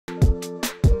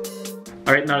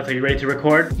Alright, Naruto, are you ready to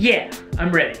record? Yeah,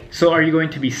 I'm ready. So are you going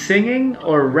to be singing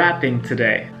or rapping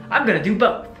today? I'm gonna do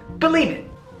both. Believe it.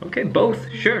 Okay,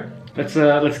 both, sure.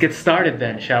 Let's get started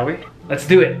then, shall we? Let's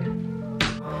do it.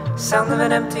 Sound of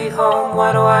an empty home,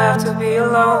 why do I have to be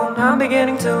alone? I'm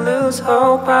beginning to lose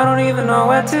hope, I don't even know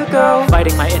where to go.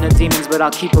 Fighting my inner demons, but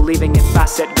I'll keep believing. If I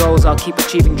set goals, I'll keep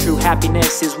achieving. True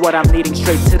happiness is what I'm leading,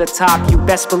 straight to the top. You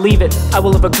best believe it, I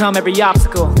will overcome every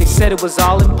obstacle. They said it was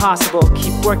all impossible.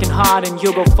 Keep working hard and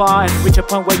you'll go far and reach a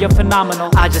point where you're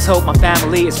phenomenal. I just hope my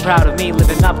family is proud of me,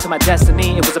 living up to my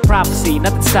destiny. It was a prophecy,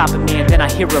 nothing stopping me. And then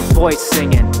I hear a voice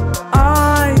singing,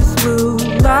 eyes blue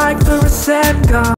like the Rasengan.